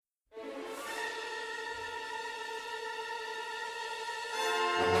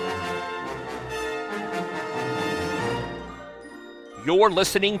You're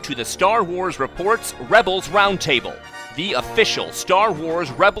listening to the Star Wars Report's Rebels Roundtable, the official Star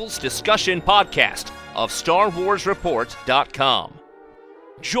Wars Rebels discussion podcast of StarWarsReport.com.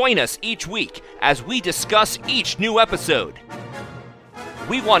 Join us each week as we discuss each new episode.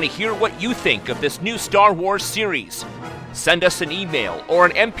 We want to hear what you think of this new Star Wars series. Send us an email or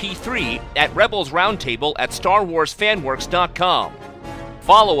an MP3 at rebelsroundtable@StarWarsFanWorks.com.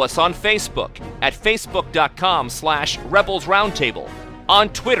 Follow us on Facebook at Facebook.com/Rebels Roundtable, on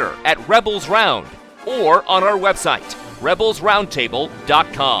Twitter at Rebels Round, or on our website,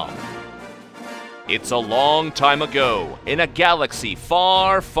 RebelsRoundtable.com. It's a long time ago, in a galaxy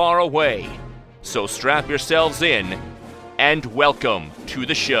far, far away. So strap yourselves in, and welcome to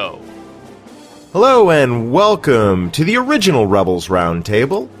the show. Hello and welcome to the original Rebels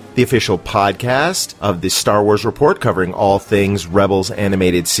Roundtable, the official podcast of the Star Wars Report covering all things Rebels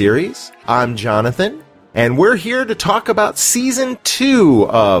animated series. I'm Jonathan, and we're here to talk about Season 2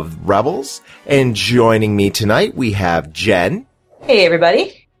 of Rebels. And joining me tonight, we have Jen. Hey,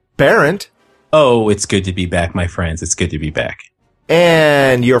 everybody. Barrett. Oh, it's good to be back, my friends. It's good to be back.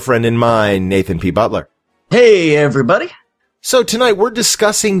 And your friend and mine, Nathan P. Butler. Hey, everybody. So tonight we're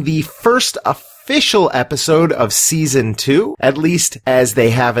discussing the first official episode of Season 2, at least as they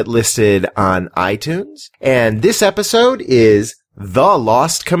have it listed on iTunes. And this episode is The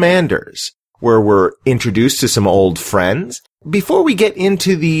Lost Commanders, where we're introduced to some old friends. Before we get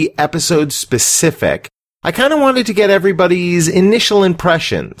into the episode specific, I kind of wanted to get everybody's initial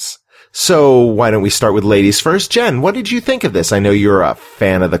impressions. So why don't we start with ladies first? Jen, what did you think of this? I know you're a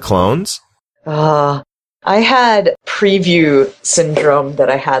fan of the clones. I had preview syndrome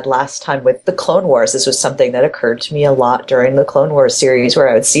that I had last time with the Clone Wars. This was something that occurred to me a lot during the Clone Wars series, where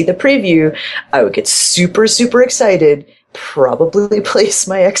I would see the preview, I would get super, super excited, probably place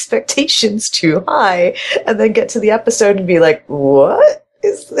my expectations too high, and then get to the episode and be like, what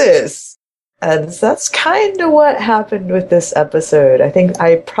is this? And that's kind of what happened with this episode. I think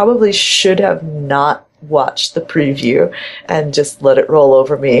I probably should have not watch the preview and just let it roll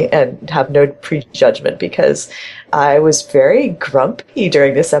over me and have no prejudgment, because I was very grumpy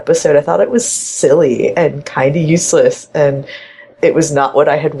during this episode. I thought it was silly and kind of useless, and it was not what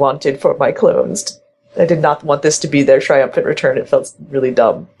I had wanted for my clones. I did not want this to be their triumphant return. It felt really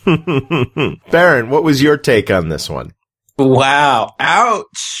dumb. Baron, what was your take on this one? Wow.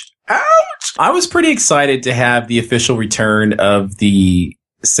 Ouch. Ouch. I was pretty excited to have the official return of the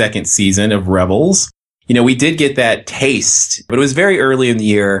second season of Rebels. You know, we did get that taste, but it was very early in the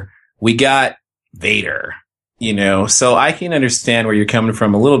year. We got Vader, you know, so I can understand where you're coming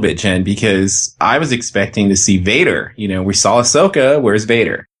from a little bit, Jen, because I was expecting to see Vader. You know, we saw Ahsoka. Where's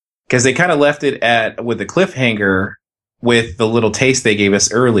Vader? Because they kind of left it with a cliffhanger with the little taste they gave us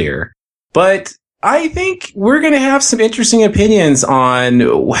earlier. But I think we're going to have some interesting opinions on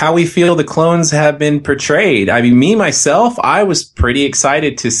how we feel the clones have been portrayed. I mean, me, myself, I was pretty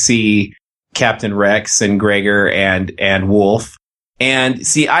excited to see Captain Rex and Gregor and Wolf. And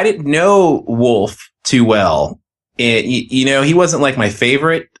see, I didn't know Wolf too well. You know, he wasn't like my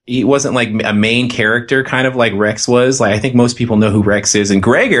favorite. He wasn't like a main character, kind of like Rex was. Like, I think most people know who Rex is. And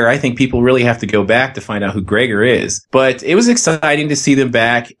Gregor, I think people really have to go back to find out who Gregor is. But it was exciting to see them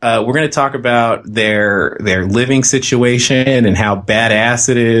back. We're going to talk about their living situation and how badass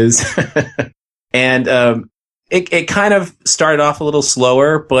it is. And, It kind of started off a little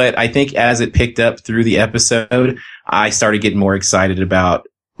slower, but I think as it picked up through the episode, I started getting more excited about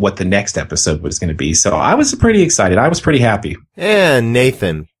what the next episode was going to be. So I was pretty excited. I was pretty happy. And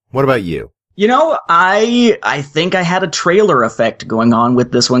Nathan, what about you? You know, I think I had a trailer effect going on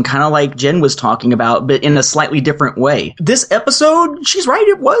with this one, kind of like Jen was talking about, but in a slightly different way. This episode, she's right,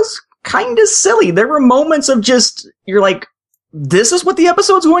 it was kind of silly. There were moments of just, you're like, this is what the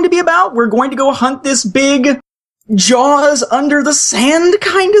episode's going to be about? We're going to go hunt this big Jaws under the sand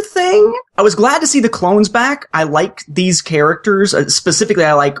kind of thing. I was glad to see the clones back. I like these characters. Specifically,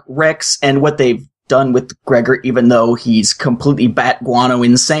 I like Rex and what they've done with Gregor, even though he's completely bat guano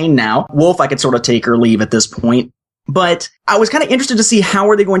insane now. Wolf, I could sort of take or leave at this point. But I was kind of interested to see how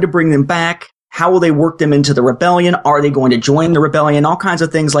are they going to bring them back? How will they work them into the rebellion? Are they going to join the rebellion? All kinds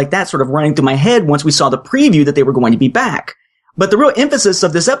of things like that sort of running through my head once we saw the preview that they were going to be back. But the real emphasis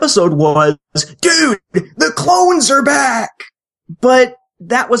of this episode was, dude, the clones are back! But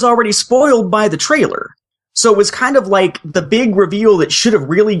that was already spoiled by the trailer. So it was kind of like the big reveal that should have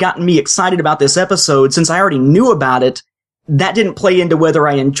really gotten me excited about this episode. Since I already knew about it, that didn't play into whether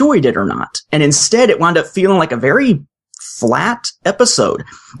I enjoyed it or not. And instead, it wound up feeling like a very flat episode.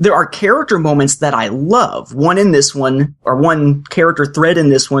 There are character moments that I love. One in this one, or one character thread in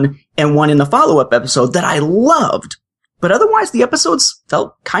this one, and one in the follow-up episode that I loved. But otherwise, the episodes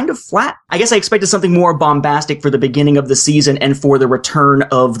felt kind of flat. I guess I expected something more bombastic for the beginning of the season and for the return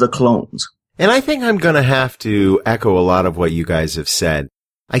of the clones. And I think I'm going to have to echo a lot of what you guys have said.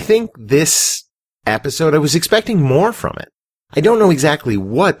 I think this episode, I was expecting more from it. I don't know exactly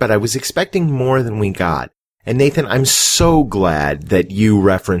what, but I was expecting more than we got. And Nathan, I'm so glad that you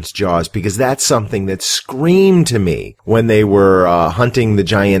referenced Jaws, because that's something that screamed to me when they were hunting the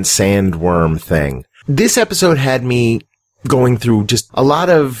giant sandworm thing. This episode had me going through just a lot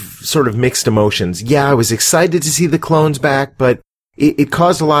of sort of mixed emotions. Yeah, I was excited to see the clones back, but it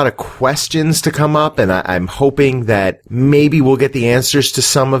caused a lot of questions to come up, and I'm hoping that maybe we'll get the answers to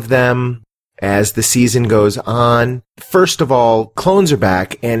some of them as the season goes on. First of all, clones are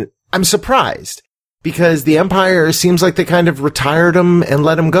back, and I'm surprised, because the Empire seems like they kind of retired them and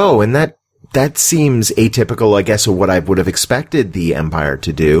let them go, and that seems atypical, I guess, of what I would have expected the Empire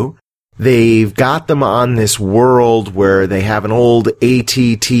to do. They've got them on this world where they have an old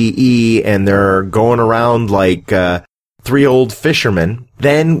ATTE, and they're going around like three old fishermen.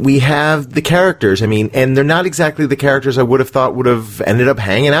 Then we have the characters. I mean, and they're not exactly the characters I would have thought would have ended up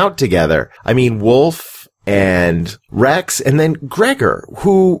hanging out together. I mean, Wolf and Rex, and then Gregor,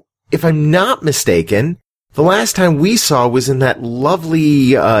 who, if I'm not mistaken, the last time we saw was in that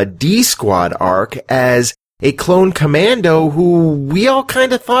lovely D-Squad arc as a clone commando who we all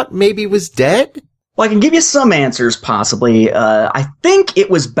kind of thought maybe was dead. Well, I can give you some answers, possibly. I think it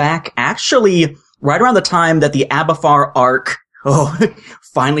was back, actually, right around the time that the Abathar arc,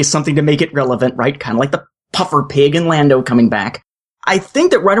 finally something to make it relevant, right? Kind of like the puffer pig and Lando coming back. I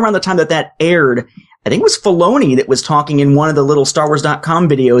think that right around the time that aired, I think it was Filoni that was talking in one of the little StarWars.com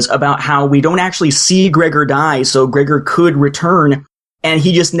videos about how we don't actually see Gregor die, so Gregor could return, and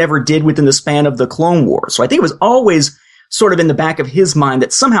he just never did within the span of the Clone Wars. So I think it was always sort of in the back of his mind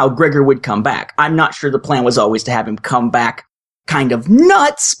that somehow Gregor would come back. I'm not sure the plan was always to have him come back kind of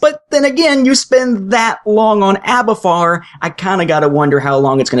nuts, but then again, you spend that long on Abathar, I kind of gotta wonder how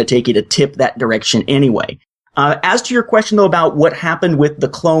long it's going to take you to tip that direction anyway. As to your question, though, about what happened with the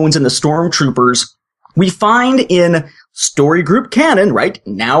clones and the stormtroopers, we find in story group canon, right,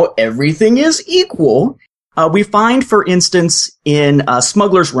 now everything is equal. We find, for instance, in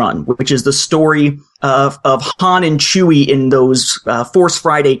Smuggler's Run, which is the story of Han and Chewie in those Force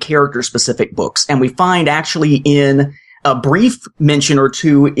Friday character-specific books, and we find actually in a brief mention or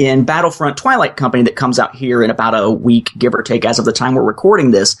two in Battlefront Twilight Company that comes out here in about a week, give or take, as of the time we're recording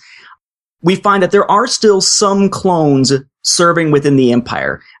this, we find that there are still some clones serving within the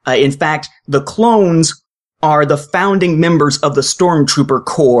Empire. In fact, the clones are the founding members of the Stormtrooper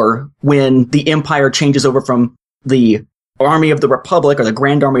Corps when the Empire changes over from the Army of the Republic, or the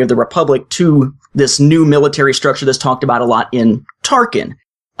Grand Army of the Republic, to this new military structure that's talked about a lot in Tarkin.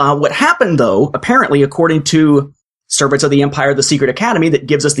 What happened, though, apparently, according to Servants of the Empire, the Secret Academy, that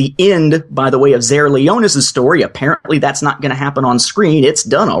gives us the end by the way of Zer Leonis' story. Apparently that's not going to happen on screen. It's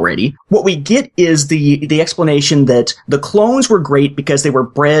done already. What we get is the explanation that the clones were great because they were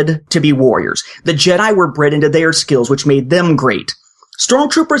bred to be warriors. The Jedi were bred into their skills, which made them great.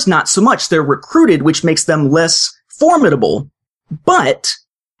 Stormtroopers, not so much. They're recruited, which makes them less formidable. But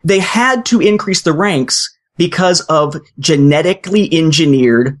they had to increase the ranks because of genetically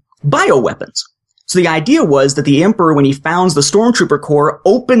engineered bioweapons. So the idea was that the Emperor, when he founds the Stormtrooper Corps,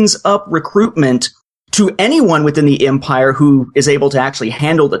 opens up recruitment to anyone within the Empire who is able to actually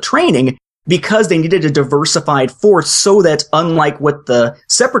handle the training, because they needed a diversified force so that, unlike what the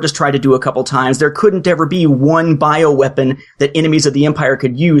Separatists tried to do a couple times, there couldn't ever be one bioweapon that enemies of the Empire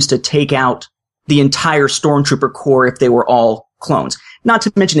could use to take out the entire Stormtrooper Corps if they were all clones. Not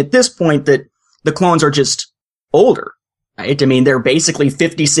to mention at this point that the clones are just older. Right? I mean, they're basically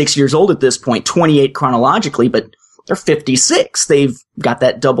 56 years old at this point, 28 chronologically, but they're 56. They've got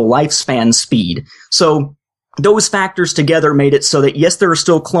that double lifespan speed. So those factors together made it so that, yes, there are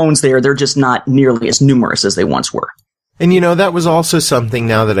still clones there. They're just not nearly as numerous as they once were. And, that was also something,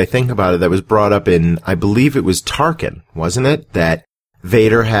 now that I think about it, that was brought up in, I believe it was Tarkin, wasn't it? That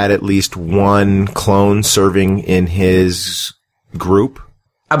Vader had at least one clone serving in his group?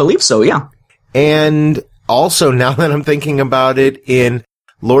 I believe so, yeah. And also, now that I'm thinking about it, in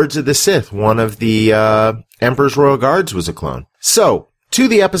Lords of the Sith, one of the Emperor's Royal Guards was a clone. So, to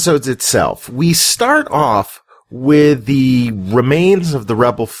the episodes itself, we start off with the remains of the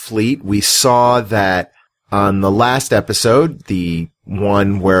Rebel fleet. We saw that on the last episode, the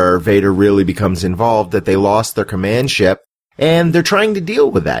one where Vader really becomes involved, that they lost their command ship, and they're trying to deal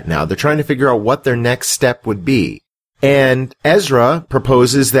with that now. They're trying to figure out what their next step would be. And Ezra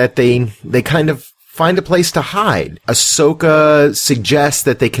proposes that they kind of find a place to hide. Ahsoka suggests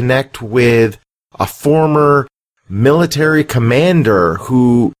that they connect with a former military commander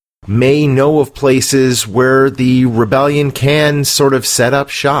who may know of places where the rebellion can sort of set up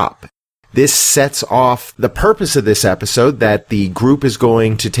shop. This sets off the purpose of this episode, that the group is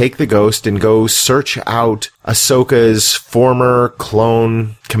going to take the ghost and go search out Ahsoka's former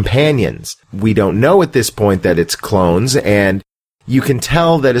clone companions. We don't know at this point that it's clones, and you can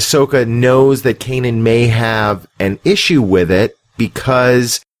tell that Ahsoka knows that Kanan may have an issue with it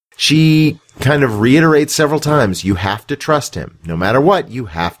because she kind of reiterates several times, you have to trust him. No matter what, you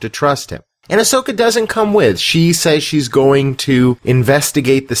have to trust him. And Ahsoka doesn't come with. She says she's going to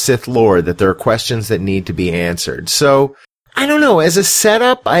investigate the Sith lore, that there are questions that need to be answered. So, I don't know. As a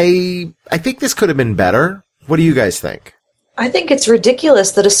setup, I think this could have been better. What do you guys think? I think it's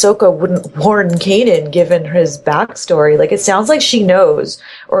ridiculous that Ahsoka wouldn't warn Kanan given his backstory. Like, it sounds like she knows,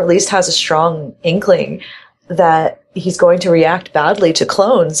 or at least has a strong inkling, that he's going to react badly to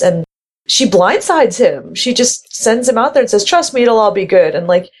clones. And she blindsides him. She just sends him out there and says, trust me, it'll all be good. And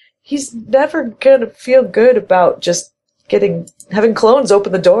like, he's never gonna feel good about just having clones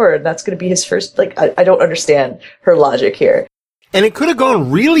open the door, and that's gonna be his first, like, I don't understand her logic here. And it could have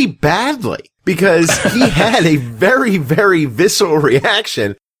gone really badly, because he had a very, very visceral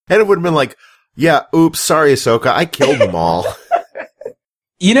reaction, and it would have been like, yeah, oops, sorry, Ahsoka, I killed them all.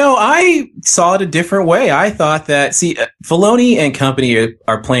 You know, I saw it a different way. I thought that, Filoni and company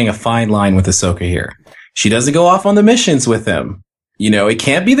are playing a fine line with Ahsoka here. She doesn't go off on the missions with them. You know, it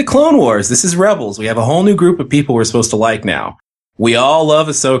can't be the Clone Wars. This is Rebels. We have a whole new group of people we're supposed to like now. We all love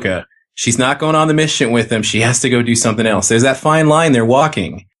Ahsoka. She's not going on the mission with them. She has to go do something else. There's that fine line they're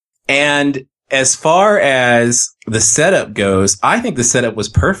walking. And as far as the setup goes, I think the setup was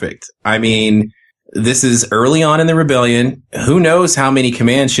perfect. I mean, this is early on in the rebellion. Who knows how many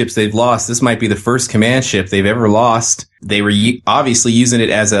command ships they've lost? This might be the first command ship they've ever lost. They were obviously using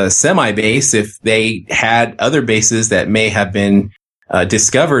it as a semi-base if they had other bases that may have been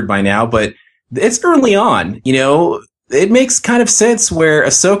discovered by now, but it's early on. You know, it makes kind of sense where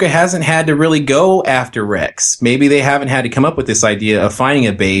Ahsoka hasn't had to really go after Rex. Maybe they haven't had to come up with this idea of finding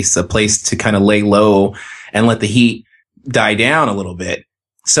a base, a place to kind of lay low and let the heat die down a little bit.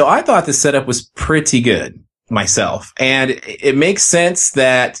 So I thought the setup was pretty good myself. And it makes sense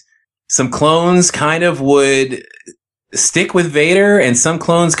that some clones kind of would stick with Vader and some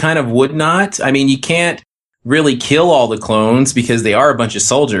clones kind of would not. I mean, you can't really kill all the clones because they are a bunch of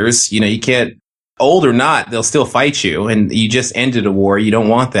soldiers. You know, you can't, old or not, they'll still fight you, and you just ended a war. You don't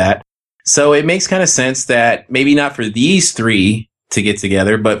want that. So it makes kind of sense that maybe not for these three to get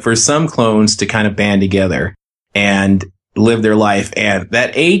together, but for some clones to kind of band together and live their life. And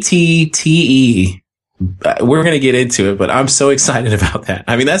that ATTE, we're going to get into it, but I'm so excited about that.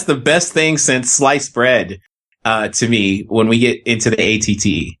 I mean, that's the best thing since sliced bread to me when we get into the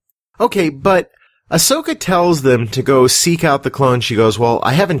ATTE. Okay, but Ahsoka tells them to go seek out the clone. She goes, well,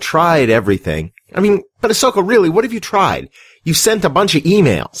 I haven't tried everything. I mean, but Ahsoka, really, what have you tried? You sent a bunch of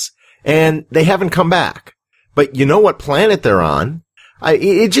emails, and they haven't come back. But you know what planet they're on.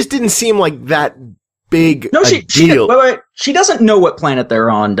 It just didn't seem like that big deal. Wait. She doesn't know what planet they're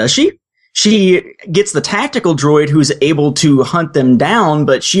on, does she? She gets the tactical droid who's able to hunt them down,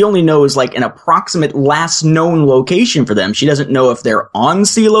 but she only knows like an approximate last known location for them. She doesn't know if they're on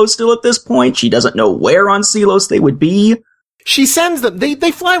Seelos still at this point. She doesn't know where on Seelos they would be. She sends them.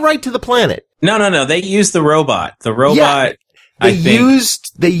 They fly right to the planet. No. They use the robot. The robot. Yeah,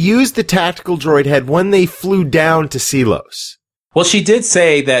 they used the tactical droid head when they flew down to Seelos. Well, she did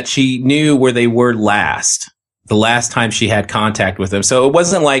say that she knew where they were the last time she had contact with them. So it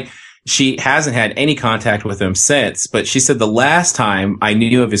wasn't like she hasn't had any contact with him since, but she said the last time I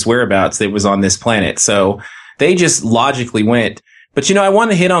knew of his whereabouts, it was on this planet. So they just logically went. But, you know, I want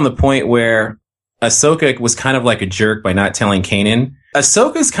to hit on the point where Ahsoka was kind of like a jerk by not telling Kanan.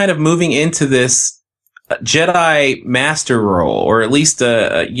 Ahsoka's kind of moving into this Jedi master role, or at least,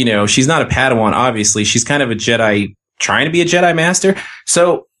 she's not a Padawan, obviously. She's kind of a Jedi, trying to be a Jedi master.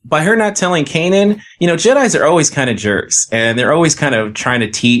 So by her not telling Kanan, you know, Jedis are always kind of jerks, and they're always kind of trying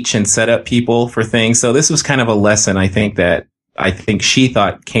to teach and set up people for things. So this was kind of a lesson, I think she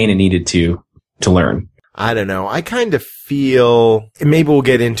thought Kanan needed to learn. I don't know. I kind of feel, and maybe we'll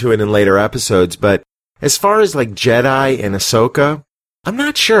get into it in later episodes, but as far as like Jedi and Ahsoka, I'm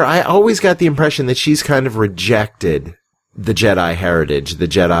not sure. I always got the impression that she's kind of rejected the Jedi heritage, the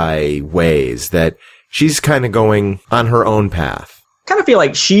Jedi ways, that she's kind of going on her own path. Kind of feel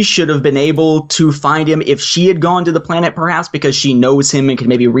like she should have been able to find him if she had gone to the planet, perhaps because she knows him and could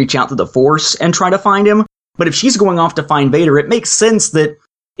maybe reach out to the Force and try to find him. But if she's going off to find Vader, it makes sense that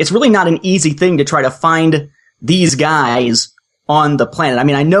it's really not an easy thing to try to find these guys on the planet. I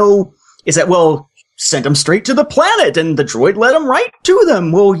mean, I know is that, well, sent them straight to the planet and the droid led them right to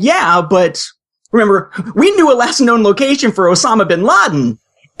them. Well, yeah, but remember, we knew a last known location for Osama bin Laden,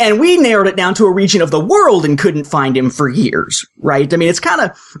 and we narrowed it down to a region of the world and couldn't find him for years, right? I mean, it's kind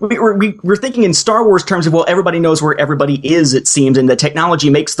of, we're thinking in Star Wars terms of, well, everybody knows where everybody is, it seems, and the technology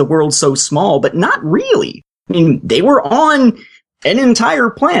makes the world so small, but not really. I mean, they were on an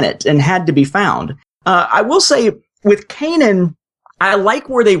entire planet and had to be found. I will say, with Kanan, I like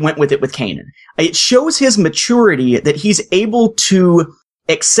where they went with it with Kanan. It shows his maturity that he's able to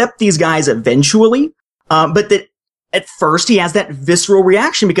accept these guys eventually, but that at first he has that visceral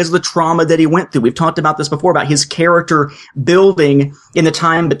reaction because of the trauma that he went through. We've talked about this before, about his character building in the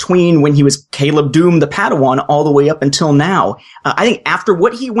time between when he was Caleb Doom, the Padawan, all the way up until now. I think after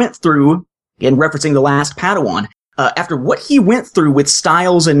what he went through, in referencing The Last Padawan, after what he went through with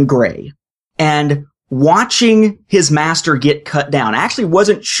Styles and Gray, and watching his master get cut down. I actually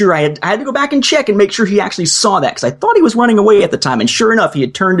wasn't sure. I had to go back and check and make sure he actually saw that, because I thought he was running away at the time. And sure enough, he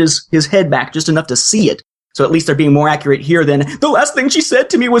had turned his head back just enough to see it. So at least they're being more accurate here than, the last thing she said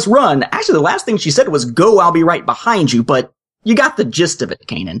to me was run. Actually, the last thing she said was, go, I'll be right behind you. But you got the gist of it,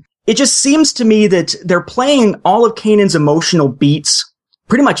 Kanan. It just seems to me that they're playing all of Kanan's emotional beats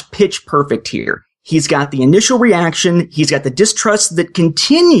pretty much pitch perfect here. He's got the initial reaction. He's got the distrust that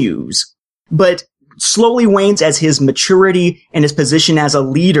continues, but slowly wanes as his maturity and his position as a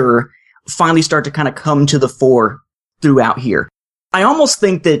leader finally start to kind of come to the fore throughout here. I almost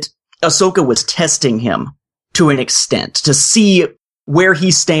think that Ahsoka was testing him to an extent to see where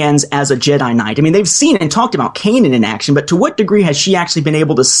he stands as a Jedi Knight. I mean, they've seen and talked about Kanan in action, but to what degree has she actually been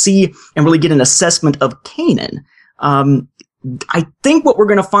able to see and really get an assessment of Kanan? I think what we're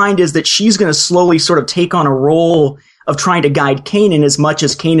going to find is that she's going to slowly sort of take on a role of trying to guide Kanan as much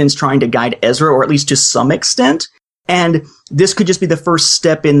as Kanan's trying to guide Ezra, or at least to some extent. And this could just be the first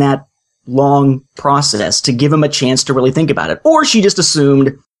step in that long process to give him a chance to really think about it. Or she just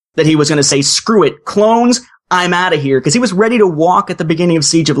assumed that he was going to say, screw it, clones, I'm out of here, because he was ready to walk at the beginning of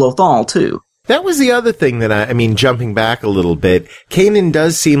Siege of Lothal, too. That was the other thing that I mean, jumping back a little bit, Kanan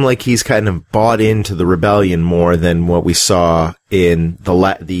does seem like he's kind of bought into the rebellion more than what we saw in the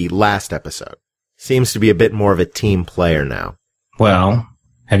last episode. Seems to be a bit more of a team player now. Well,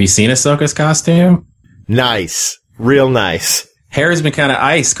 have you seen Ahsoka's costume? Nice. Real nice. Hair has been kind of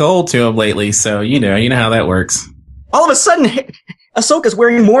ice cold to him lately, so you know how that works. All of a sudden, Ahsoka's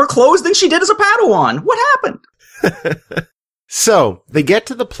wearing more clothes than she did as a Padawan. What happened? So, they get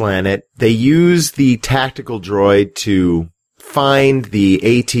to the planet, they use the tactical droid to find the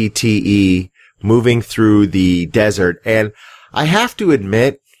ATTE moving through the desert, and I have to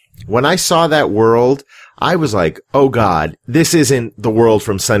admit, when I saw that world, I was like, oh god, this isn't the world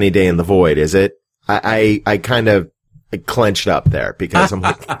from Sunny Day in the Void, is it? I kind of clenched up there, because I'm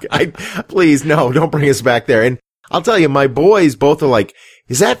like, please, no, don't bring us back there. And I'll tell you, my boys both are like,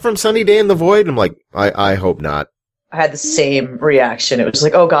 is that from Sunny Day in the Void? And I'm like, I hope not. I had the same reaction. It was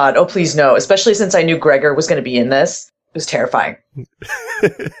like, oh god, oh please no. Especially since I knew Gregor was going to be in this. It was terrifying.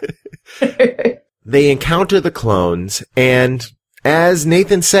 They encounter the clones, and as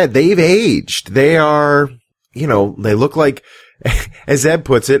Nathan said, they've aged. They are, they look like, as Ed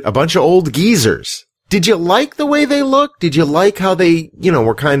puts it, a bunch of old geezers. Did you like the way they looked? Did you like how they,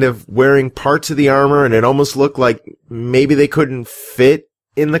 were kind of wearing parts of the armor, and it almost looked like maybe they couldn't fit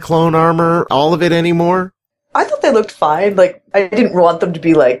in the clone armor, all of it anymore? I thought they looked fine. Like, I didn't want them to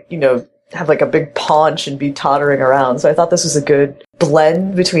be like, have like a big paunch and be tottering around. So I thought this was a good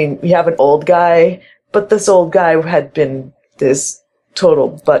blend between, we have an old guy, but this old guy had been this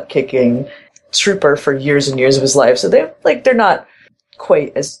total butt-kicking trooper for years and years of his life. So they're not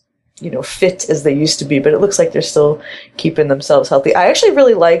quite as, fit as they used to be, but it looks like they're still keeping themselves healthy. I actually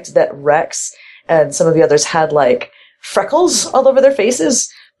really liked that Rex and some of the others had like freckles all over their faces,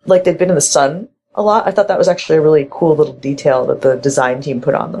 like they'd been in the sun a lot. I thought that was actually a really cool little detail that the design team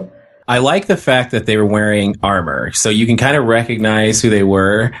put on them. I like the fact that they were wearing armor, so you can kind of recognize who they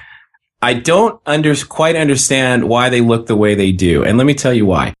were. I don't quite understand why they look the way they do, and let me tell you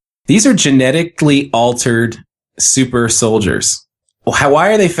why. These are genetically altered super soldiers.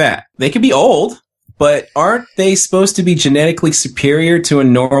 Why are they fat? They could be old, but aren't they supposed to be genetically superior to a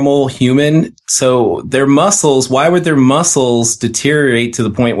normal human? So their muscles, why would their muscles deteriorate to the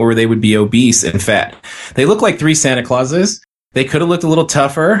point where they would be obese and fat? They look like 3 Santa Clauses. They could have looked a little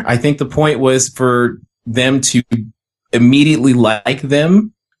tougher. I think the point was for them to immediately like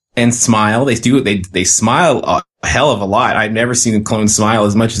them and smile. They smile a hell of a lot. I've never seen a clone smile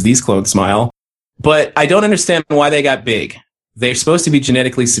as much as these clones smile. But I don't understand why they got big. They're supposed to be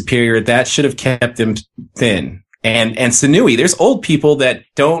genetically superior. That should have kept them thin. And sinewy. There's old people that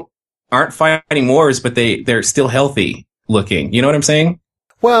don't aren't fighting wars, but they're still healthy looking. You know what I'm saying?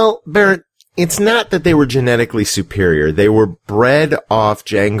 Well, Barrett, it's not that they were genetically superior. They were bred off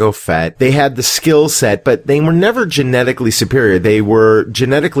Jango Fett. They had the skill set, but they were never genetically superior. They were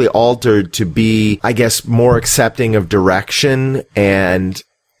genetically altered to be, I guess, more accepting of direction and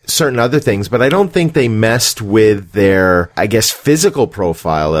certain other things, but I don't think they messed with their, I guess, physical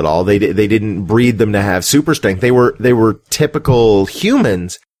profile at all. They didn't breed them to have super strength. They were typical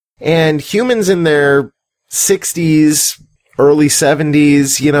humans, and humans in their 60s, early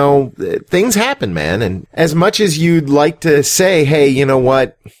 70s, you know, things happen, man. And as much as you'd like to say, hey, you know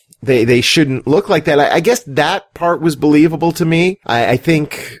what, they shouldn't look like that, I guess that part was believable to me. I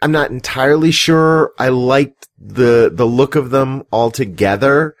think, I'm not entirely sure I liked the look of them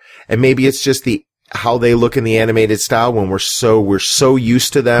altogether. And maybe it's just how they look in the animated style when we're so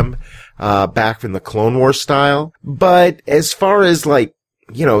used to them, back from the Clone Wars style. But as far as like,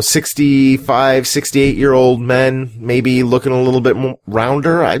 you know, 65, 68-year-old men maybe looking a little bit more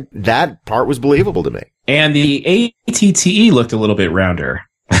rounder, that part was believable to me. And the ATTE looked a little bit rounder.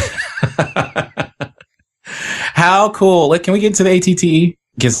 How cool. Like, can we get into the ATTE?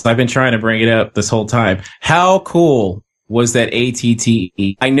 Because I've been trying to bring it up this whole time. How cool was that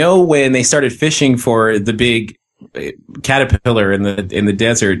ATTE? I know when they started fishing for the big caterpillar in the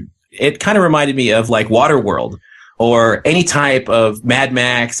desert, it kind of reminded me of like Waterworld, or any type of Mad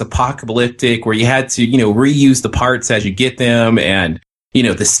Max apocalyptic where you had to, you know, reuse the parts as you get them, and, you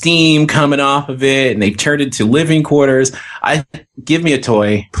know, the steam coming off of it, and they've turned into living quarters. Give me a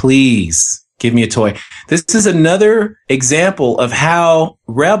toy, please. Give me a toy. This is another example of how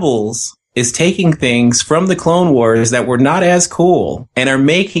Rebels is taking things from the Clone Wars that were not as cool and are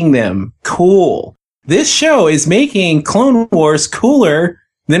making them cool. This show is making Clone Wars cooler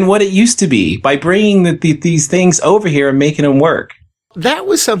than what it used to be by bringing these things over here and making them work. That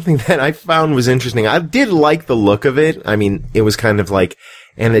was something that I found was interesting. I did like the look of it. I mean, it was kind of like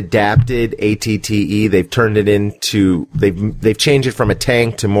an adapted ATTE. They've turned it into, they've changed it from a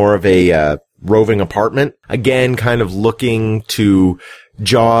tank to more of a roving apartment. Again, kind of looking to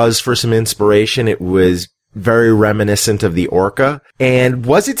Jaws for some inspiration. It was very reminiscent of the Orca. And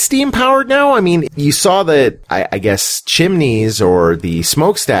was it steam powered now? I mean, you saw the, I guess, chimneys or the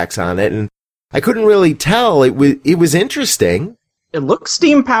smokestacks on it, and I couldn't really tell. It was interesting. It looked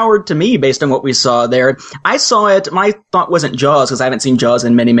steam powered to me based on what we saw there. I saw it. My thought wasn't Jaws, because I haven't seen Jaws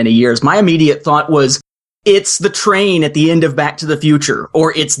in many, many years. My immediate thought was, it's the train at the end of Back to the Future,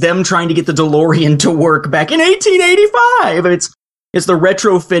 or it's them trying to get the DeLorean to work back in 1885. It's the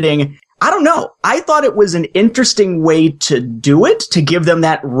retrofitting. I don't know. I thought it was an interesting way to do it, to give them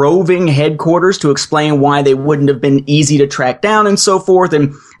that roving headquarters, to explain why they wouldn't have been easy to track down and so forth.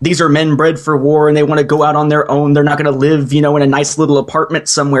 And these are men bred for war, and they want to go out on their own. They're not going to live, you know, in a nice little apartment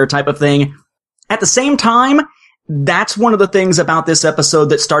somewhere type of thing. At the same time, that's one of the things about this episode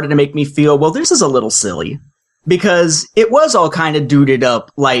that started to make me feel, well, this is a little silly, because it was all kind of duded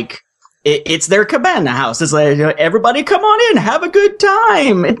up like it's their cabana house. It's like, everybody come on in, have a good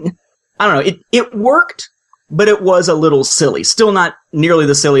time. I don't know. It worked, but it was a little silly. Still not nearly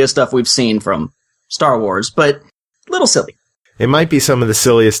the silliest stuff we've seen from Star Wars, but a little silly. It might be some of the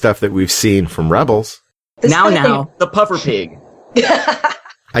silliest stuff that we've seen from Rebels. The puffer pig.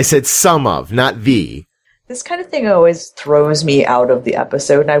 I said some of, not the. This kind of thing always throws me out of the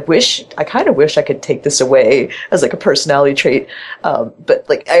episode, and I kind of wish I could take this away as like a personality trait. But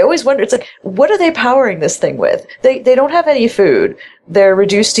like, I always wonder, it's like, what are they powering this thing with? They don't have any food. They're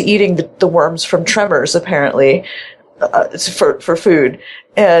reduced to eating the worms from Tremors, apparently, for food.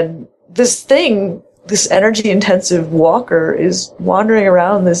 And this thing, this energy-intensive walker, is wandering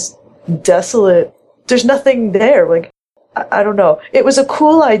around this desolate. There's nothing there. Like, I don't know. It was a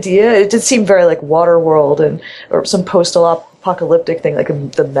cool idea. It did seem very like Waterworld or some post-apocalyptic thing, like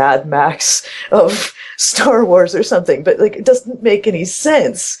the Mad Max of Star Wars or something. But like, it doesn't make any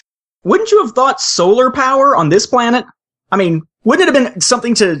sense. Wouldn't you have thought solar power on this planet? I mean, wouldn't it have been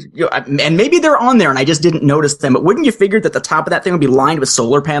something to, you know, and maybe they're on there and I just didn't notice them, but wouldn't you figure that the top of that thing would be lined with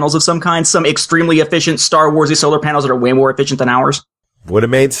solar panels of some kind, some extremely efficient Star Warsy solar panels that are way more efficient than ours? Would have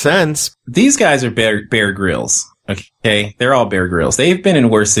made sense. These guys are Bear Grylls. Okay, they're all Bear Grylls. They've been in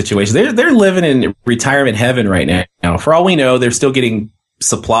worse situations. They're living in retirement heaven right now. For all we know, they're still getting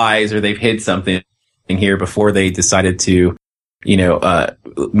supplies, or they've hid something in here before they decided to, you know,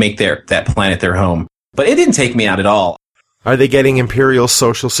 make that planet their home. But it didn't take me out at all. Are they getting Imperial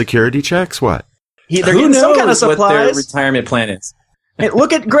Social Security checks? What? They're getting some kind of supplies. What their retirement plan is. Hey,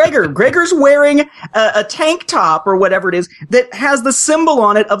 look at Gregor. Gregor's wearing a tank top or whatever it is that has the symbol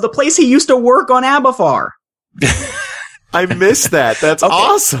on it of the place he used to work on Abafar. I missed that. That's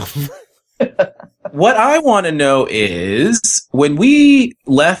awesome. What I want to know is, when we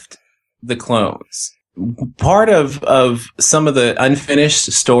left the clones, part of some of the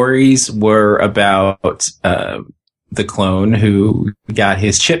unfinished stories were about the clone who got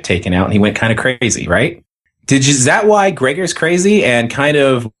his chip taken out and he went kind of crazy, right? Is that why Gregor's crazy and kind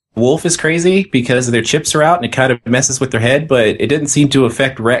of Wolf is crazy, because their chips are out and it kind of messes with their head, but it didn't seem to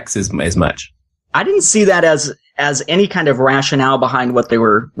affect Rex as much? I didn't see that as any kind of rationale behind what they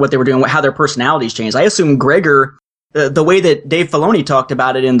were doing, how their personalities changed. I assume Gregor, the way that Dave Filoni talked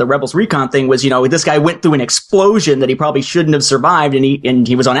about it in the Rebels Recon thing was, this guy went through an explosion that he probably shouldn't have survived, and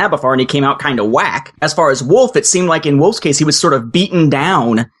he was on Aberfar and he came out kind of whack. As far as Wolf, it seemed like in Wolf's case, he was sort of beaten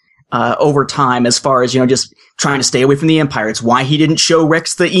down over time, as far as, just trying to stay away from the Empire. It's why he didn't show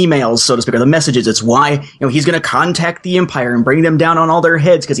Rex the emails, so to speak, or the messages. It's why, he's going to contact the Empire and bring them down on all their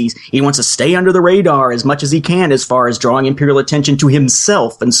heads, because he wants to stay under the radar as much as he can, as far as drawing Imperial attention to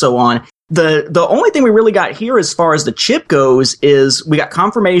himself and so on. The only thing we really got here as far as the chip goes is we got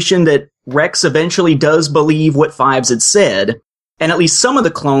confirmation that Rex eventually does believe what Fives had said, and at least some of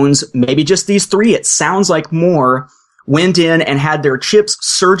the clones, maybe just these 3, it sounds like more, went in and had their chips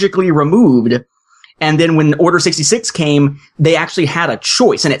surgically removed. And then when Order 66 came, they actually had a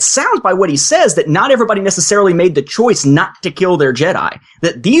choice. And it sounds by what he says that not everybody necessarily made the choice not to kill their Jedi.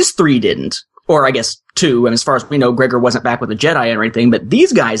 That these 3 didn't. Or I guess 2. And as far as we know, Gregor wasn't back with the Jedi or anything, but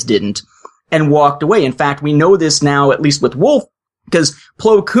these guys didn't and walked away. In fact, we know this now, at least with Wolf, because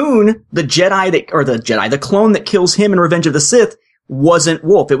Plo Koon, the clone that kills him in Revenge of the Sith, wasn't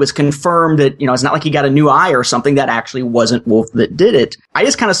Wolf. It was confirmed that, it's not like he got a new eye or something. That actually wasn't Wolf that did it. I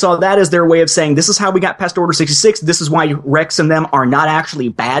just kind of saw that as their way of saying, this is how we got past Order 66. This is why Rex and them are not actually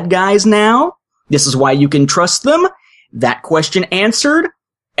bad guys now. This is why you can trust them. That question answered,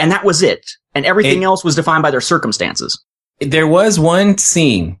 and that was it. And everything else was defined by their circumstances. There was one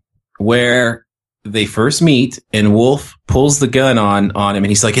scene where they first meet and Wolf pulls the gun on him and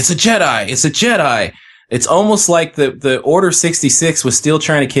he's like, it's a Jedi. It's a Jedi. It's almost like the Order 66 was still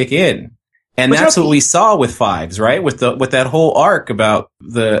trying to kick in. And that's what we saw with Fives, right? With that whole arc about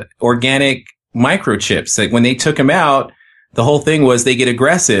the organic microchips. Like when they took him out, the whole thing was they get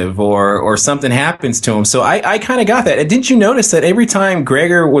aggressive or something happens to him. So I kind of got that. And didn't you notice that every time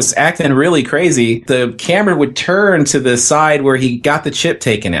Gregor was acting really crazy, the camera would turn to the side where he got the chip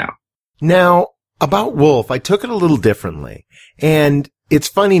taken out? Now, about Wolf, I took it a little differently. And it's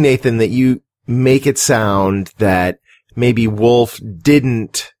funny, Nathan, that you make it sound that maybe Wolf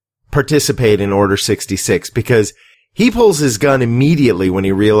didn't participate in Order 66, because he pulls his gun immediately when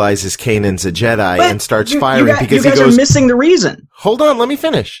he realizes Kanan's a Jedi and starts firing because he goes, you guys are missing the reason. Hold on, let me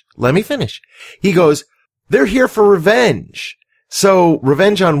finish. He goes, they're here for revenge. So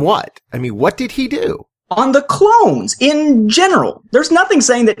revenge on what? I mean, what did he do? On the clones in general. There's nothing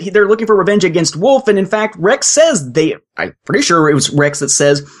saying that they're looking for revenge against Wolf. And in fact, Rex says I'm pretty sure it was Rex that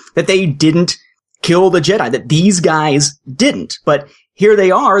says that they didn't kill the Jedi, that these guys didn't. But here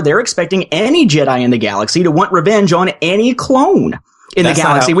they are. They're expecting any Jedi in the galaxy to want revenge on any clone in the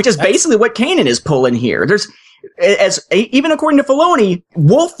galaxy, which is basically what Kanan is pulling here. Even according to Filoni,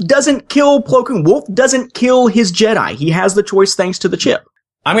 Wolf doesn't kill Plo Koon. Wolf doesn't kill his Jedi. He has the choice thanks to the chip.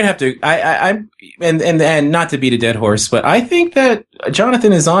 I'm going to have to, and not to beat a dead horse, but I think that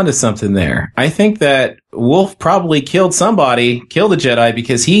Jonathan is onto something there. I think that Wolf probably killed the Jedi,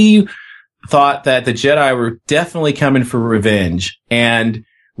 because he thought that the Jedi were definitely coming for revenge. And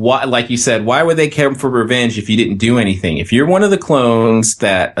why, like you said, why would they come for revenge if you didn't do anything? If you're one of the clones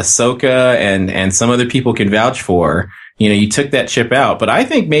that Ahsoka and some other people can vouch for, you took that chip out. But I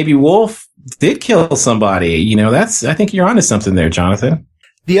think maybe Wolf did kill somebody. I think you're onto something there, Jonathan.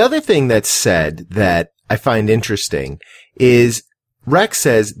 The other thing that's said that I find interesting is Rex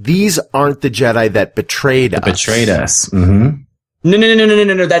says, these aren't the Jedi that betrayed us. Mm-hmm.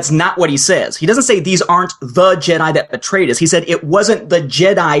 No. That's not what he says. He doesn't say these aren't the Jedi that betrayed us. He said it wasn't the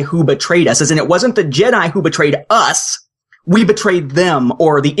Jedi who betrayed us, as in it wasn't the Jedi who betrayed us. We betrayed them,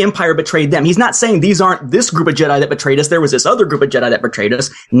 or the Empire betrayed them. He's not saying these aren't this group of Jedi that betrayed us. There was this other group of Jedi that betrayed us.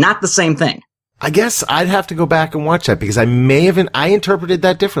 Not the same thing. I guess I'd have to go back and watch that, because I interpreted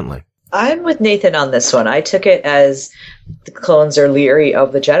that differently. I'm with Nathan on this one. I took it as the clones are leery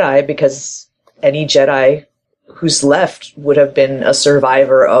of the Jedi, because any Jedi who's left would have been a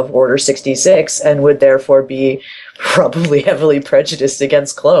survivor of Order 66 and would therefore be probably heavily prejudiced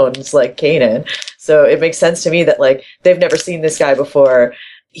against clones like Kanan. So it makes sense to me that, they've never seen this guy before.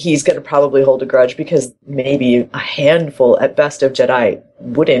 He's going to probably hold a grudge, because maybe a handful at best of Jedi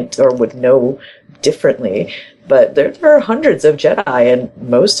wouldn't or would know differently. But there are hundreds of Jedi, and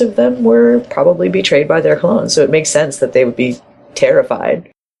most of them were probably betrayed by their clones. So it makes sense that they would be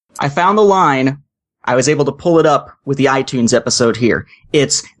terrified. I found the line. I was able to pull it up with the iTunes episode here.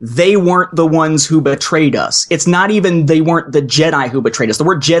 It's, they weren't the ones who betrayed us. It's not even they weren't the Jedi who betrayed us. The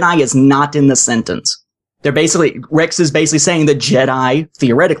word Jedi is not in the sentence. Rex is basically saying the Jedi,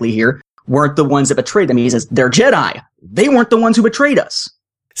 theoretically here, weren't the ones that betrayed them. He says, they're Jedi. They weren't the ones who betrayed us.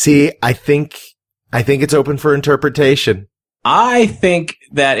 See, I think it's open for interpretation. I think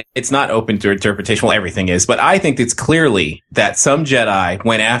that it's not open to interpretation. Well, everything is, but I think it's clearly that some Jedi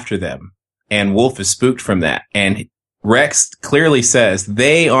went after them, and Wolf is spooked from that. And Rex clearly says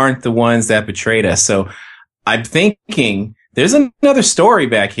they aren't the ones that betrayed us. So I'm thinking there's another story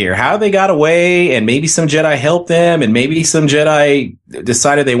back here. How they got away, and maybe some Jedi helped them, and maybe some Jedi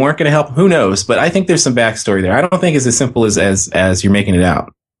decided they weren't going to help. Who knows? But I think there's some backstory there. I don't think it's as simple as you're making it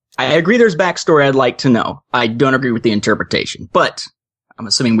out. I agree there's backstory I'd like to know. I don't agree with the interpretation, but I'm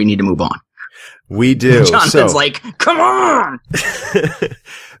assuming we need to move on. We do. Jonathan's like, come on!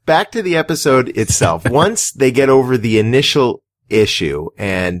 Back to the episode itself. Once they get over the initial issue,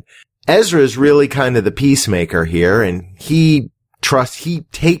 and Ezra's really kind of the peacemaker here, and he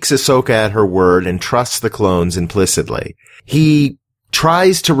takes Ahsoka at her word and trusts the clones implicitly. He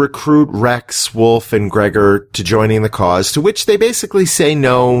tries to recruit Rex, Wolf, and Gregor to joining the cause, to which they basically say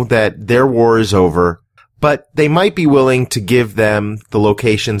no, that their war is over, but they might be willing to give them the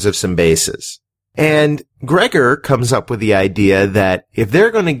locations of some bases. And Gregor comes up with the idea that if they're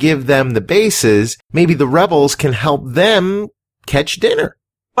going to give them the bases, maybe the rebels can help them catch dinner.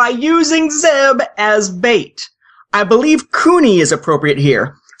 By using Zeb as bait. I believe Cooney is appropriate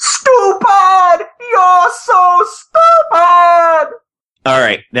here. Stupid! You're so stupid! All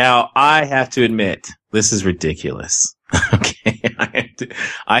right. Now, I have to admit, this is ridiculous. Okay.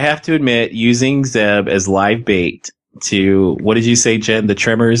 I have to admit, using Zeb as live bait to, what did you say, Jen? The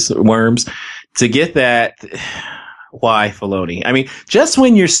Tremors worms? To get that, why, Filoni? I mean, just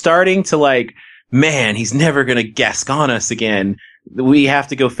when you're starting to like, man, he's never going to Gascon us again, we have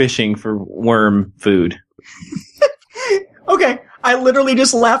to go fishing for worm food. Okay. I literally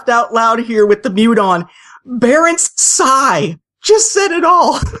just laughed out loud here with the mute on. Barrett's sigh just said it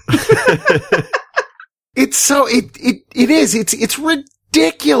all. It's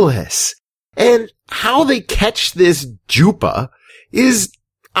ridiculous. And how they catch this Jupa is,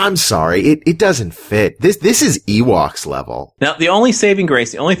 I'm sorry, it doesn't fit. This is Ewoks level. Now, the only saving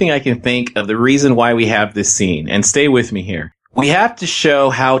grace, the only thing I can think of the reason why we have this scene, and stay with me here, we have to show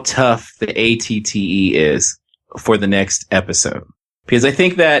how tough the ATTE is for the next episode. Because I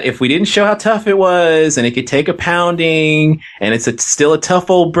think that if we didn't show how tough it was, and it could take a pounding, and it's still a tough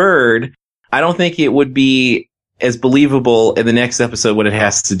old bird, I don't think it would be as believable in the next episode what it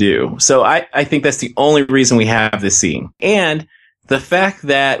has to do. So I think that's the only reason we have this scene. And the fact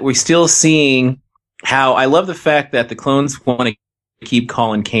that we're still seeing how, I love the fact that the clones want to keep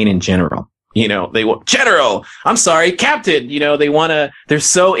calling Kanan General. You know, they want General. I'm sorry, Captain. You know, they're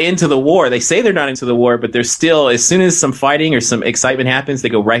so into the war. They say they're not into the war, but they're still, as soon as some fighting or some excitement happens, they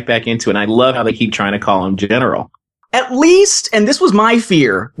go right back into it. And I love how they keep trying to call him General. At least, and this was my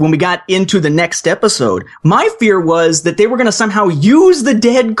fear when we got into the next episode, my fear was that they were going to somehow use the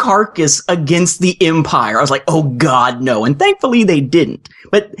dead carcass against the Empire. I was like, oh God, no. And thankfully they didn't.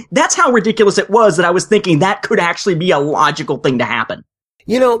 But that's how ridiculous it was that I was thinking that could actually be a logical thing to happen.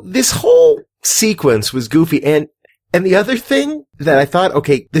 You know, this whole sequence was goofy. And the other thing that I thought,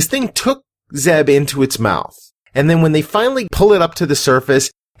 okay, this thing took Zeb into its mouth. And then when they finally pull it up to the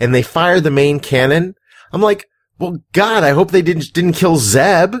surface and they fire the main cannon, I'm like, well, God, I hope they didn't kill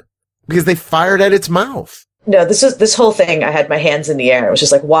Zeb because they fired at its mouth. No, this whole thing, I had my hands in the air. It was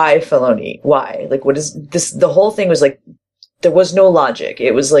just like, why, Filoni? Why? Like, what is this? The whole thing was like, there was no logic.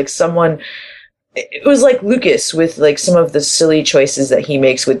 It was like it was like Lucas with like some of the silly choices that he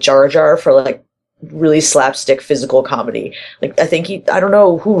makes with Jar Jar for like really slapstick physical comedy. Like, I don't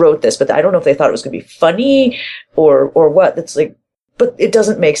know who wrote this, but I don't know if they thought it was going to be funny or what. That's like, but it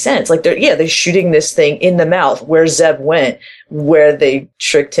doesn't make sense. Like, they're shooting this thing in the mouth where Zeb went, where they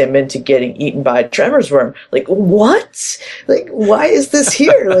tricked him into getting eaten by a Tremors worm. Like, what? Like, why is this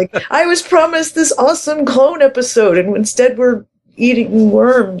here? Like, I was promised this awesome clone episode, and instead we're eating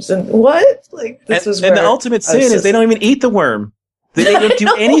worms. And what? Like, this was and the ultimate sin is they don't even eat the worm. They don't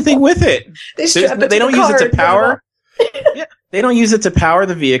do anything with it. They don't use it to power. Yeah, they don't use it to power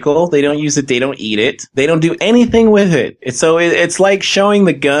the vehicle. They don't use it. They don't eat it. They don't do anything with it. It's like showing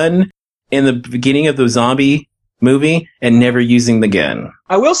the gun in the beginning of the zombie movie and never using the gun.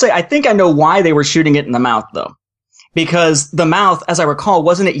 I will say, I think I know why they were shooting it in the mouth, though. Because the mouth, as I recall,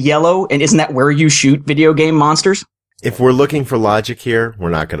 wasn't it yellow? And isn't that where you shoot video game monsters? If we're looking for logic here, we're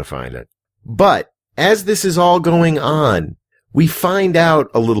not going to find it. But as this is all going on, we find out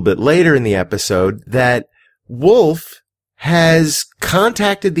a little bit later in the episode that Wolf has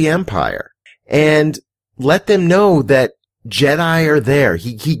contacted the Empire and let them know that Jedi are there.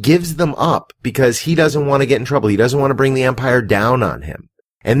 He gives them up because he doesn't want to get in trouble. He doesn't want to bring the Empire down on him.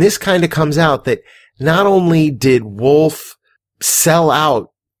 And this kind of comes out that not only did Wolf sell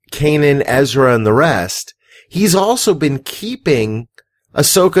out Kanan, Ezra, and the rest, he's also been keeping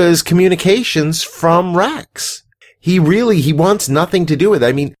Ahsoka's communications from Rex. He wants nothing to do with it.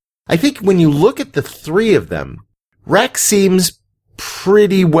 I mean, I think when you look at the three of them, Rex seems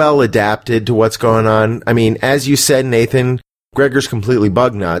pretty well adapted to what's going on. I mean, as you said, Nathan, Gregor's completely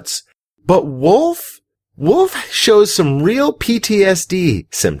bug nuts. But Wolf shows some real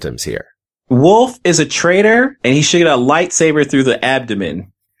PTSD symptoms here. Wolf is a traitor, and he should get a lightsaber through the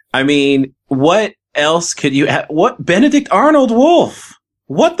abdomen. I mean, what else could you have? What Benedict Arnold Wolf?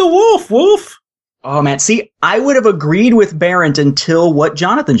 What the Wolf? Oh man, see, I would have agreed with Barrett until what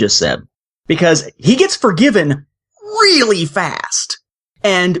Jonathan just said. Because he gets forgiven really fast.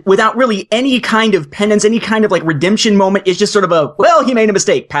 And without really any kind of penance, any kind of like redemption moment, it's just sort of a, well, he made a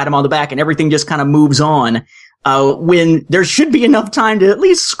mistake, pat him on the back, and everything just kind of moves on. When there should be enough time to at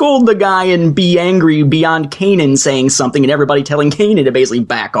least scold the guy and be angry beyond Kanan saying something and everybody telling Kanan to basically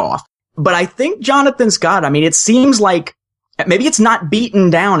back off. But I think Jonathan's got, I mean, it seems like maybe it's not beaten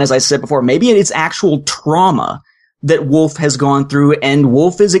down, as I said before. Maybe it's actual trauma that Wolf has gone through, and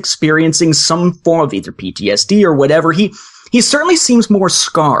Wolf is experiencing some form of either PTSD or whatever. He certainly seems more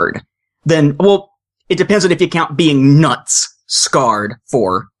scarred than, well, it depends on if you count being nuts scarred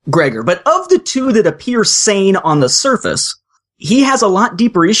for Gregor. But of the two that appear sane on the surface, he has a lot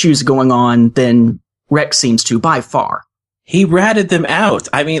deeper issues going on than Rex seems to, by far. He ratted them out.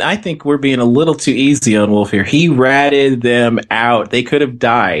 I mean, I think we're being a little too easy on Wolf here. He ratted them out. They could have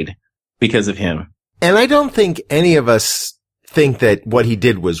died because of him. And I don't think any of us think that what he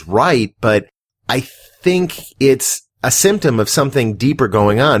did was right, but I think it's a symptom of something deeper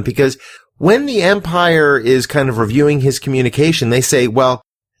going on, because when the Empire is kind of reviewing his communication, they say, well,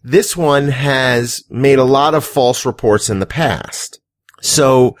 this one has made a lot of false reports in the past.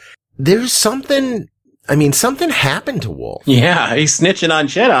 So there's something happened to Wolf. Yeah, he's snitching on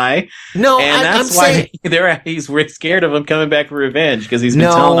Jedi. No, and that's why we're scared of him coming back for revenge, because he's been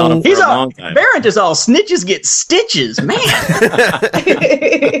telling on him for a long time. Barrett is all snitches get stitches, man.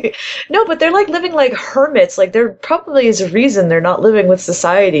 No, but they're like living like hermits. Like there probably is a reason they're not living with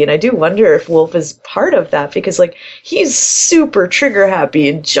society, and I do wonder if Wolf is part of that, because like he's super trigger happy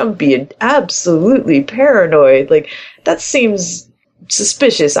and jumpy and absolutely paranoid. Like that seems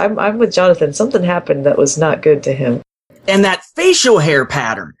suspicious. I'm with Jonathan. Something happened that was not good to him. And that facial hair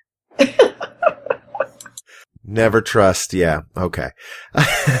pattern. Never trust. Yeah. Okay.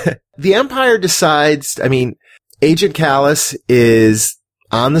 The Empire decides, I mean, Agent Kallus is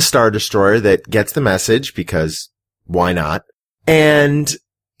on the Star Destroyer that gets the message, because why not? And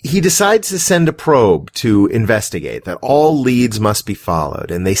he decides to send a probe to investigate, that all leads must be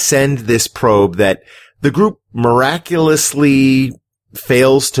followed. And they send this probe that the group miraculously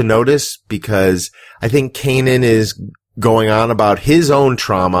fails to notice, because I think Kanan is going on about his own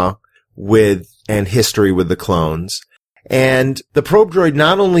trauma and history with the clones. And the probe droid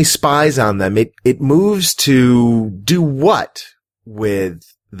not only spies on them, it moves to do what with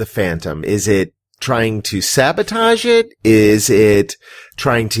the Phantom? Is it trying to sabotage it? Is it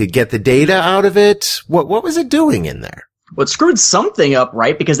trying to get the data out of it? What was it doing in there? Well, it screwed something up,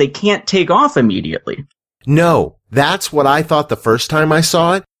 right? Because they can't take off immediately. No, that's what I thought the first time I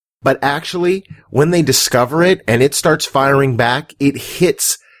saw it. But actually, when they discover it and it starts firing back, it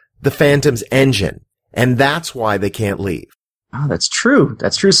hits the Phantom's engine. And that's why they can't leave. Oh, that's true.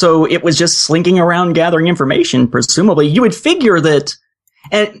 That's true. So it was just slinking around gathering information, presumably. You would figure that,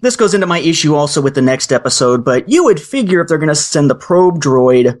 and this goes into my issue also with the next episode, but you would figure if they're going to send the probe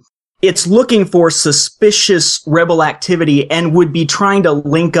droid, it's looking for suspicious rebel activity and would be trying to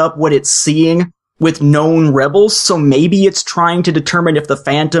link up what it's seeing with known rebels. So maybe it's trying to determine if the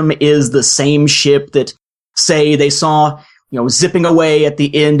Phantom is the same ship that, say, they saw, zipping away at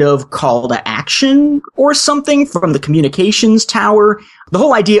the end of Call to Action or something from the communications tower. The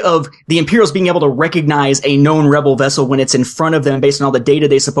whole idea of the Imperials being able to recognize a known rebel vessel when it's in front of them based on all the data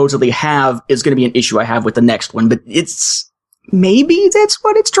they supposedly have is going to be an issue I have with the next one. But maybe that's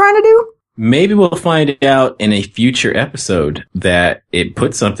what it's trying to do. Maybe we'll find out in a future episode that it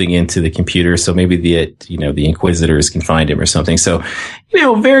put something into the computer, so maybe the Inquisitors can find him or something. So,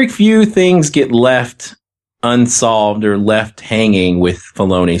 very few things get left unsolved or left hanging with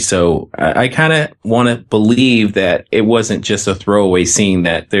Filoni. So I kind of want to believe that it wasn't just a throwaway scene,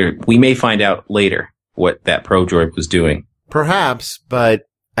 that we may find out later what that probe droid was doing. Perhaps, but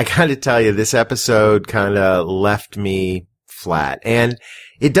I gotta tell you, this episode kind of left me flat. And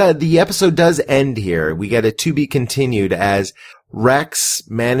the episode does end here. We get a to be continued as Rex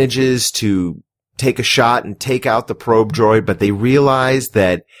manages to take a shot and take out the probe droid, but they realize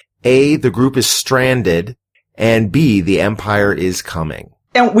that A, the group is stranded, and B, the Empire is coming.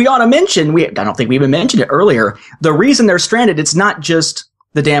 And we ought to mention, I don't think we even mentioned it earlier, the reason they're stranded, it's not just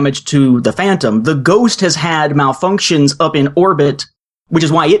the damage to the Phantom. The Ghost has had malfunctions up in orbit, which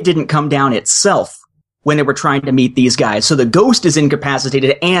is why it didn't come down itself when they were trying to meet these guys. So the Ghost is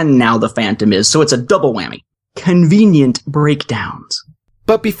incapacitated and now the Phantom is. So it's a double whammy. Convenient breakdowns.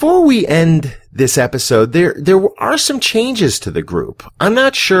 But before we end this episode, there are some changes to the group. I'm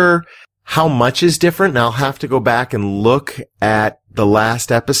not sure how much is different, and I'll have to go back and look at the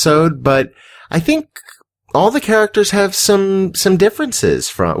last episode, but I think all the characters have some differences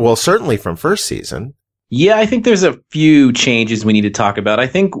certainly from first season. Yeah, I think there's a few changes we need to talk about. I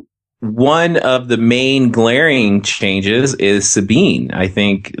think one of the main glaring changes is Sabine. I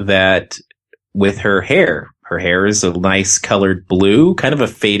think that with her hair is a nice colored blue, kind of a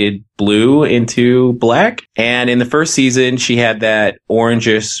faded blue into black. And in the first season, she had that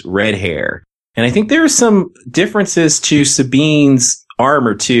orangish red hair. And I think there are some differences to Sabine's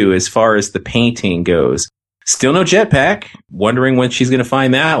armor too, as far as the painting goes. Still no jetpack. Wondering when she's going to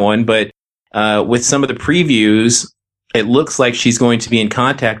find that one. But with some of the previews, it looks like she's going to be in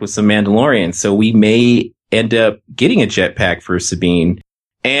contact with some Mandalorians. So we may end up getting a jetpack for Sabine.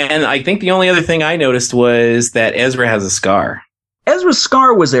 And I think the only other thing I noticed was that Ezra has a scar. Ezra's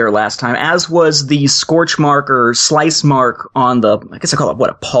scar was there last time, as was the scorch mark or slice mark on the, I guess I call it,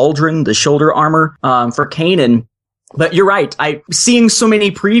 a pauldron, the shoulder armor, for Kanan. But you're right. Seeing so many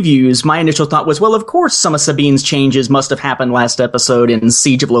previews, my initial thought was, well, of course some of Sabine's changes must have happened last episode in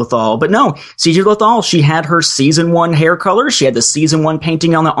Siege of Lothal. But no, Siege of Lothal, she had her season 1 hair color, she had the season 1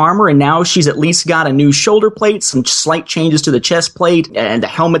 painting on the armor, and now she's at least got a new shoulder plate, some slight changes to the chest plate, and the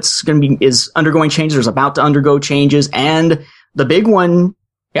helmet's is undergoing changes, or is about to undergo changes, and the big one,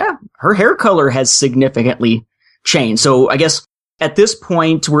 yeah, her hair color has significantly changed. So I guess at this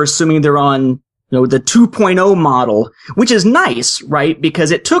point, we're assuming they're on the 2.0 model, which is nice, right? Because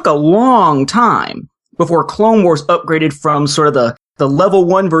it took a long time before Clone Wars upgraded from sort of the level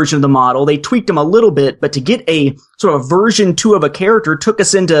 1 version of the model. They tweaked them a little bit, but to get a sort of version 2 of a character took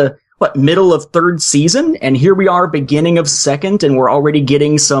us into, middle of 3rd season? And here we are, beginning of 2nd, and we're already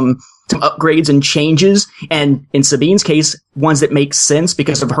getting some upgrades and changes. And in Sabine's case, ones that make sense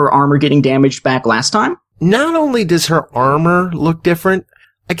because of her armor getting damaged back last time. Not only does her armor look different,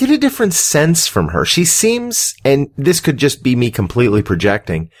 I get a different sense from her. She seems, and this could just be me completely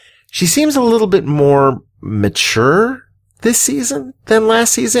projecting, she seems a little bit more mature this season than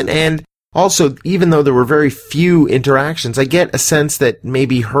last season. And also, even though there were very few interactions, I get a sense that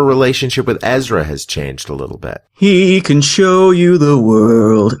maybe her relationship with Ezra has changed a little bit. He can show you the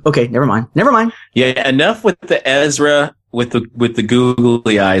world. Okay, never mind. Yeah, enough with the Ezra with the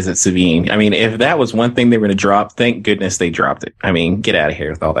googly eyes at Sabine. I mean, if that was one thing they were going to drop, thank goodness they dropped it. I mean, get out of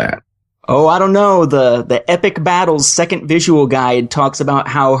here with all that. Oh, I don't know. The Epic Battles second visual guide talks about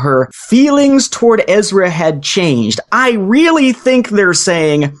how her feelings toward Ezra had changed. I really think they're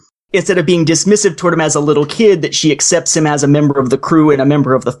saying, instead of being dismissive toward him as a little kid, that she accepts him as a member of the crew and a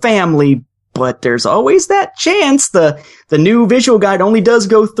member of the family. But there's always that chance. The new visual guide only does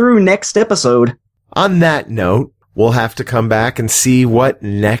go through next episode. On that note, we'll have to come back and see what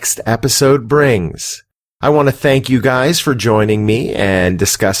next episode brings. I want to thank you guys for joining me and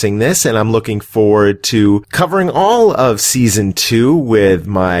discussing this, and I'm looking forward to covering all of Season 2 with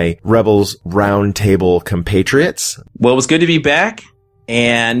my Rebels Roundtable compatriots. Well, it was good to be back,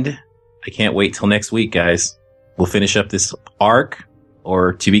 and I can't wait till next week, guys. We'll finish up this arc,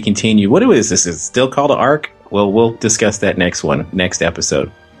 or to be continued. What is this? Is it still called an arc? Well, we'll discuss that next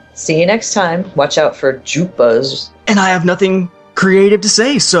episode. See you next time. Watch out for Jupas. And I have nothing creative to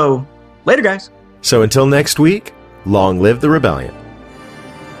say, so later, guys. So until next week, long live the rebellion.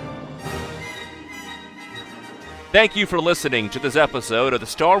 Thank you for listening to this episode of the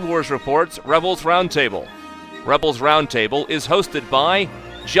Star Wars Report's Rebels Roundtable. Rebels Roundtable is hosted by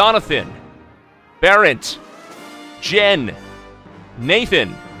Jonathan, Barrett, Jen,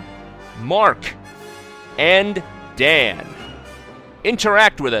 Nathan, Mark, and Dan.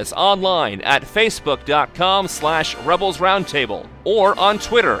 Interact with us online at facebook.com/Rebels Roundtable or on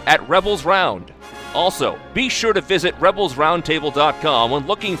Twitter at Rebels Round. Also, be sure to visit rebelsroundtable.com when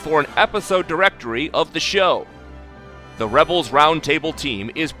looking for an episode directory of the show. The Rebels Roundtable team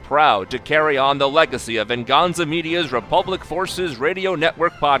is proud to carry on the legacy of Venganza Media's Republic Forces Radio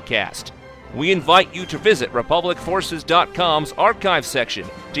Network podcast. We invite you to visit RepublicForces.com's archive section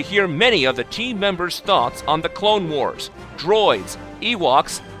to hear many of the team members' thoughts on the Clone Wars, droids,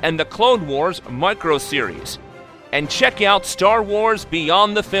 Ewoks, and the Clone Wars micro-series. And check out Star Wars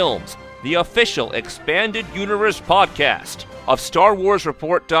Beyond the Films, the official Expanded Universe podcast of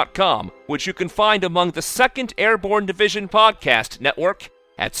StarWarsReport.com, which you can find among the 2nd Airborne Division podcast network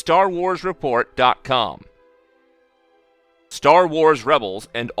at StarWarsReport.com. Star Wars Rebels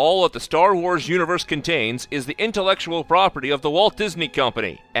and all that the Star Wars universe contains is the intellectual property of the Walt Disney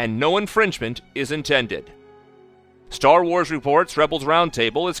Company, and no infringement is intended. Star Wars Report's Rebels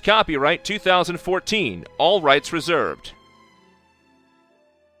Roundtable is copyright 2014, all rights reserved.